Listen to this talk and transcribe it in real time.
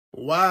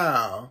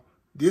Wow,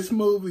 this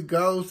movie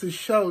goes to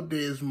show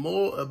there's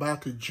more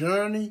about the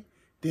journey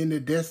than the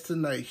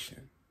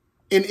destination.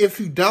 And if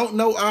you don't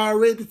know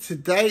already,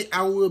 today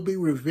I will be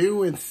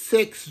reviewing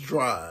Sex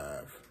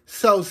Drive.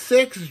 So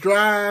Sex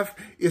Drive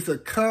is a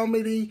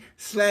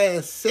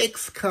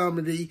comedy/sex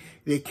comedy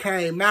that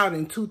came out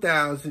in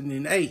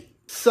 2008.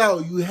 So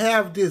you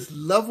have this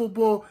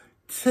lovable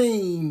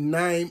teen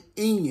named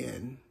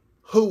Ian,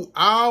 who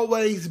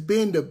always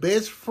been the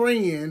best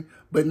friend,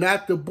 but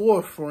not the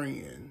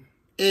boyfriend.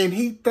 And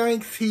he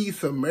thinks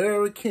he's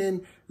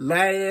American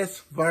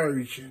last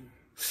virgin.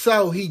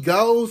 So he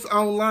goes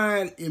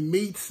online and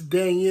meets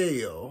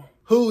Danielle,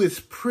 who is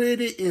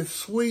pretty and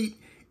sweet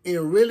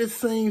and really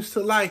seems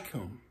to like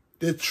him.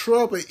 The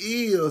trouble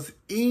is,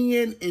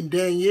 Ian and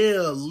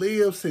Danielle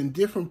lives in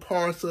different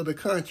parts of the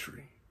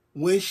country.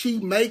 When she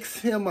makes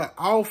him an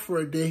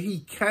offer that he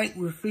can't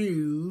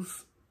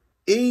refuse,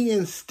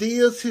 Ian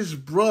steals his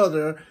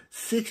brother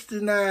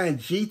 69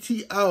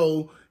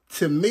 GTO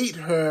to meet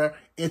her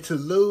and to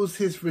lose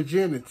his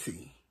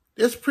virginity.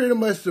 That's pretty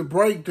much the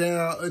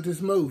breakdown of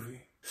this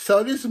movie.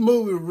 So this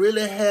movie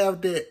really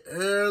have that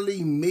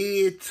early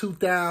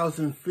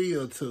mid-2000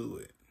 feel to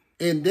it.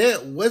 And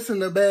that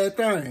wasn't a bad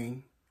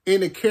thing.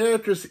 And the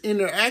characters'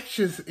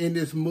 interactions in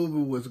this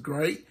movie was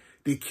great.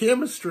 The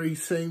chemistry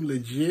seemed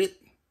legit.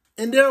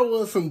 And there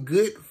was some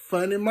good,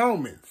 funny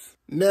moments.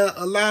 Now,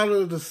 a lot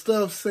of the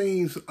stuff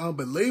seems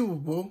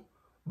unbelievable,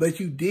 but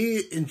you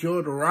did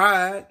enjoy the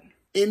ride.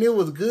 And it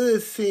was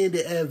good seeing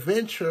the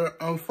adventure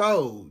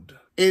unfold.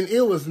 And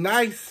it was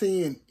nice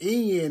seeing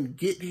Ian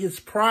get his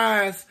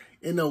prize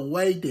in a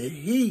way that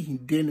he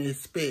didn't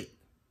expect.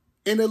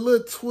 And the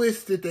little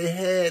twist that they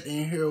had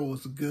in here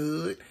was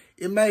good.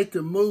 It made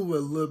the movie a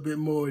little bit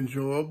more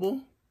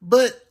enjoyable.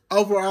 But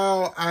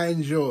overall, I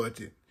enjoyed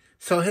it.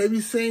 So have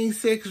you seen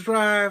Sex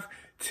Drive?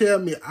 Tell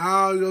me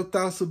all your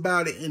thoughts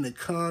about it in the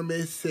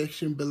comment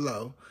section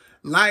below.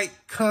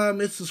 Like,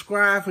 comment,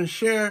 subscribe, and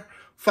share.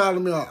 Follow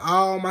me on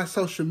all my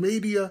social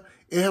media.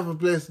 And have a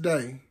blessed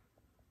day.